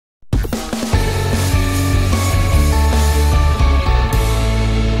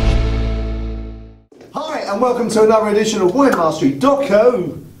welcome to another edition of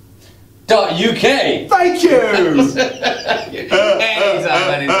winemastery.co.uk. Thank you!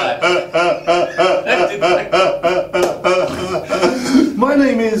 anytime. My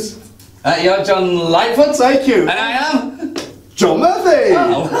name is... you're John Lightfoot. Thank you. And I am... John Murphy.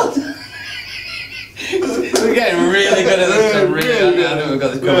 Oh, well done. We're getting really good at this. Really good. I think we've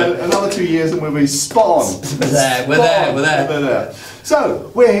got this covered. Another 2 years and we'll be spot on. We're there.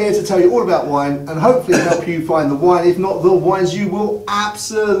 So, we're here to tell you all about wine and hopefully help you find the wine, if not the wines you will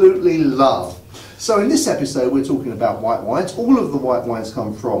absolutely love. So in this episode we're talking about white wines. All of the white wines that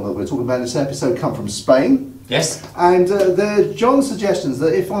we're talking about in this episode come from Spain. Yes. And they're John's suggestions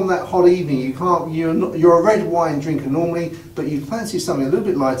that if on that hot evening you're a red wine drinker normally, but you fancy something a little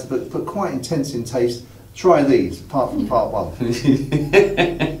bit lighter but quite intense in taste, try these, apart from part one.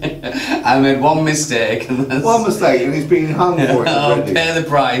 I made one mistake. And one mistake, and he's been hung for it already. I'll pay the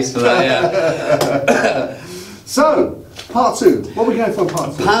price for that, yeah. So, part two. What are we going for in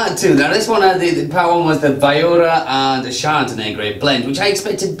part two? Part two. Now this one, part one was the Viura and the Chardonnay grape blend, which I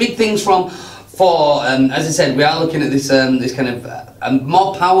expected big things from. For, as I said, we are looking at this this kind of a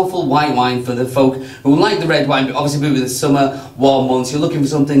more powerful white wine for the folk who like the red wine, but obviously with the summer, warm months, you're looking for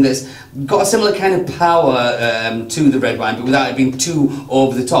something that's got a similar kind of power to the red wine, but without it being too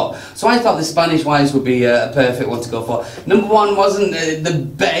over the top. So I thought the Spanish wines would be a perfect one to go for. Number one wasn't the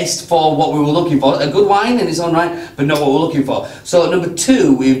best for what we were looking for. A good wine in its own right, but not what we're looking for. So number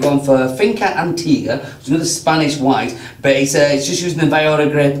two, we've gone for Finca Antigua, which is another Spanish wine, but it's just using the Viura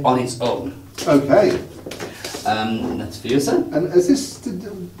grape on its own. Okay. That's for you, sir. And is this,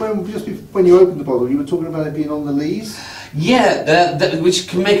 when you opened the bottle, you were talking about it being on the lees? Yeah, which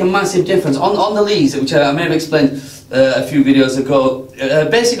can make a massive difference. On the lees, which I may have explained a few videos ago,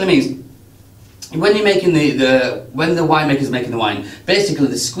 basically means when you're making when the winemaker's making the wine, basically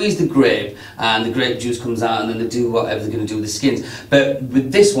they squeeze the grape and the grape juice comes out and then they do whatever they're going to do with the skins. But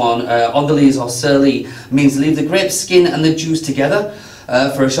with this one, on the lees or surly, means leave the grape skin and the juice together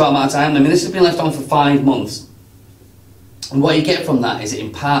for a short amount of time. I mean, this has been left on for 5 months. And what you get from that is it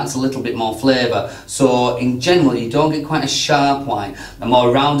imparts a little bit more flavour. So in general, you don't get quite a sharp wine, a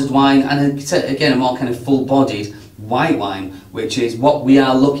more rounded wine, and again, a more kind of full-bodied white wine, which is what we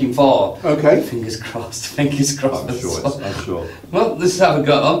are looking for. Okay. Fingers crossed, fingers crossed. I'm sure. Well, this is how we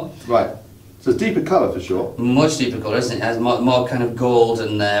go. Right. So it's deeper colour for sure. Much deeper colour, isn't it? It has more kind of gold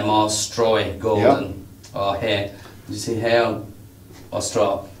and more strawy golden. Yep. Or hair. Did you see hair or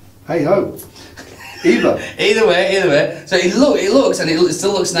straw? Hey ho. Either. Either way. So it looks, and it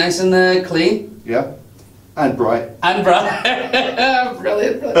still looks nice and clean. Yeah. And bright. And bright.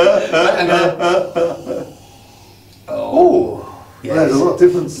 Brilliant. Oh. Yeah, there's a lot of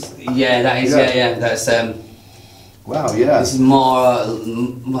difference. Yeah, that is. Yeah. That's. Wow. Yeah. This is more.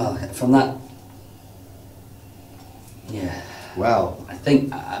 Well, from that. Yeah. Wow.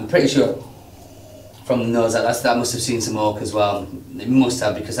 I'm pretty sure. From the nose, that must have seen some oak as well. It must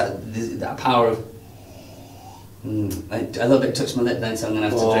have, because that power of. A little bit touched my lip then, so I'm going to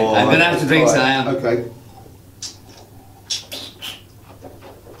have to drink. I'm going to have to drink, so I am. Okay.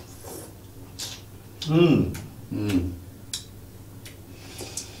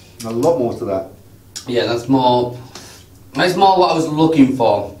 A lot more to that. Yeah, that's more what I was looking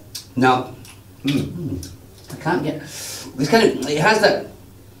for. Now, I can't get. It's kind of. It has that.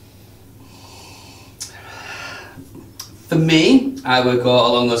 For me, I would go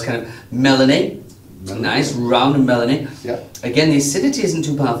along those kind of melony. Nice, round and melony. Yeah. Again, the acidity isn't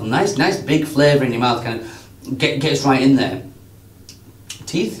too powerful. Nice big flavour in your mouth, kind of gets right in there.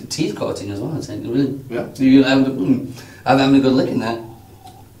 Teeth coating as well, I think. Really. Yeah. I'm having a good lick in there.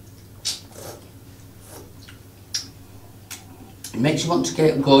 It makes you want to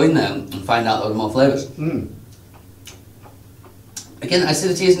go in there and find out a lot more flavours. Again,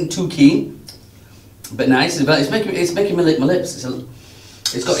 acidity isn't too keen, but nice. It's making me lick my lips.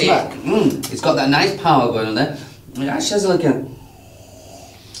 It's got that nice power going on there. It actually has like a,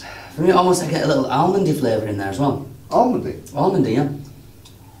 for me, almost like a little almondy flavour in there as well. Almondy? Almondy, yeah.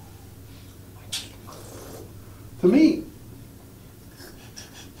 For me.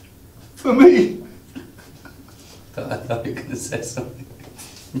 I thought you were going to say something.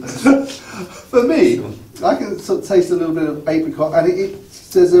 For me, I can sort of taste a little bit of apricot, and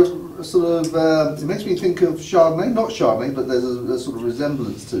there's a sort of, it makes me think of Chardonnay, not Chardonnay, but there's a sort of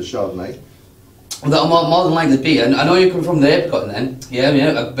resemblance to Chardonnay. Well, more than likely be. I know you come from the apricot then, yeah,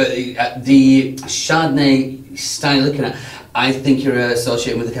 but the Chardonnay style looking at, I think you're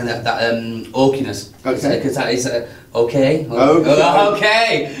associating with the kind of that oakiness. Okay. Because that is okay.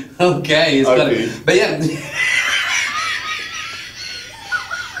 Okay. It's got it. But yeah.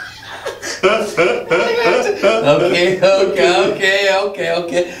 Okay.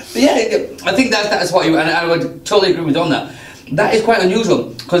 But yeah, I think that's what you, and I would totally agree with you on that. That is quite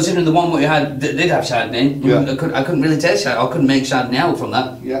unusual, considering the one what you had did have Chardonnay. Yeah. I couldn't really taste Chardonnay. I couldn't make Chardonnay out from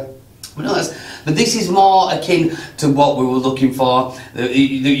that. Yeah. But no, but this is more akin to what we were looking for.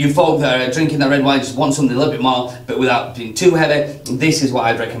 You folk that are drinking that red wine just want something a little bit more, but without being too heavy. This is what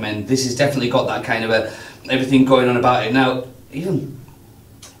I'd recommend. This has definitely got that kind of everything going on about it. Now, even...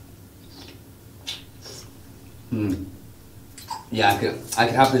 Yeah, I could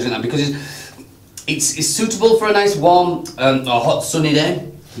happily drink that because it's suitable for a nice warm or hot sunny day.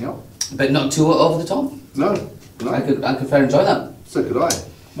 Yeah. But not too over the top. No. I could fair enjoy that. So could I.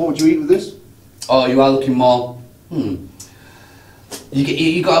 What would you eat with this? Oh, you are looking more.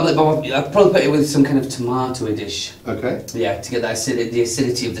 You got a bit more. I'd probably put it with some kind of tomato dish. Okay. Yeah, to get that the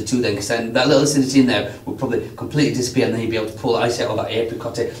acidity of the two then, because then that little acidity in there would probably completely disappear, and then you'd be able to pull the ice out of that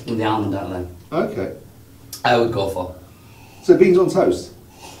apricot and the almond out then. Okay. I would go for. So beans on toast.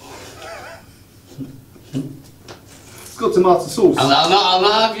 It's got tomato sauce. I'll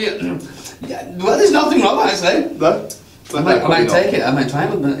not have you. Yeah, well, there's nothing wrong actually. No. I might take it. I might try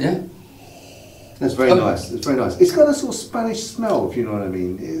it, but yeah. That's very nice. It's very nice. It's got a sort of Spanish smell, if you know what I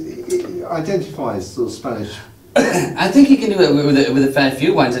mean. It identifies sort of Spanish. I think you can do it with a fair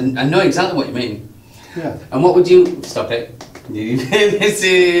few wines, and I know exactly what you mean. Yeah. And what would you... Stop it. This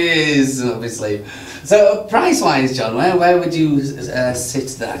is, obviously... So, price-wise, John, where would you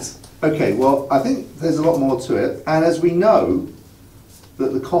sit that? Okay, well, I think there's a lot more to it. And as we know,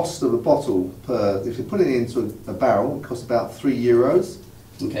 that the cost of a bottle if you put it into a barrel, it costs about €3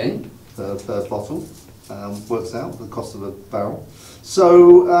 Okay. per bottle. Works out the cost of a barrel.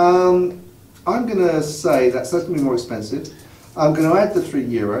 So I'm going to say that's going to be more expensive. I'm going to add the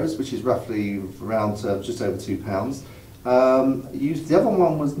 €3, which is roughly around just over £2. The other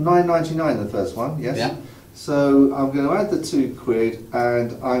one was $9.99, the first one, yes? Yeah. So I'm going to add the £2,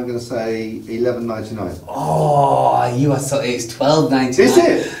 and I'm going to say $11.99. Oh, you are so... It's $12.99. Is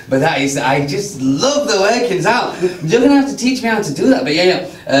it? But that is... I just love the workings out. You're going to have to teach me how to do that. But yeah,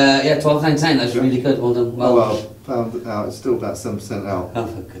 $12.99. That's really good. Well done. Well, found out it's still about 7% out. Oh,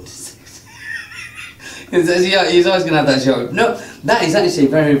 for goodness sakes. He's always going to have that show. No, that is actually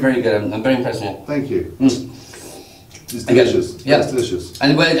very, very good. I'm very impressed with it. Thank you. It's Again, delicious. yeah. It's delicious.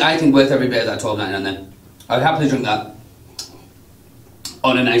 And I think worth every bit of that $12.99 then. I'd happily drink that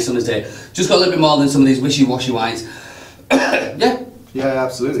on a nice summer's day. Just got a little bit more than some of these wishy-washy wines. Yeah. Yeah,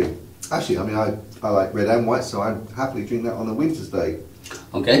 absolutely. Actually, I mean, I like red and white, so I'd happily drink that on a winter's day.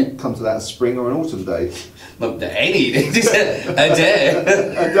 Okay. Come to that a spring or an autumn day. Look, any day. A day.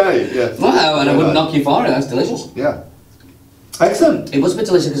 A day, yeah. Wow, and I wouldn't knock you for it. That's delicious. Yeah. Excellent. It must be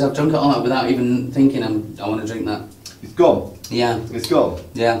delicious because I've drunk it all without even thinking I want to drink that. It's gone. Yeah. It's gone.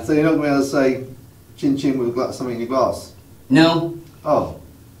 Yeah. So you're not going to be able to say chin chin with something in your glass? No. Oh,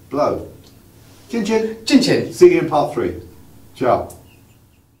 blow. Chin chin. Chin chin. See you in part 3. Ciao.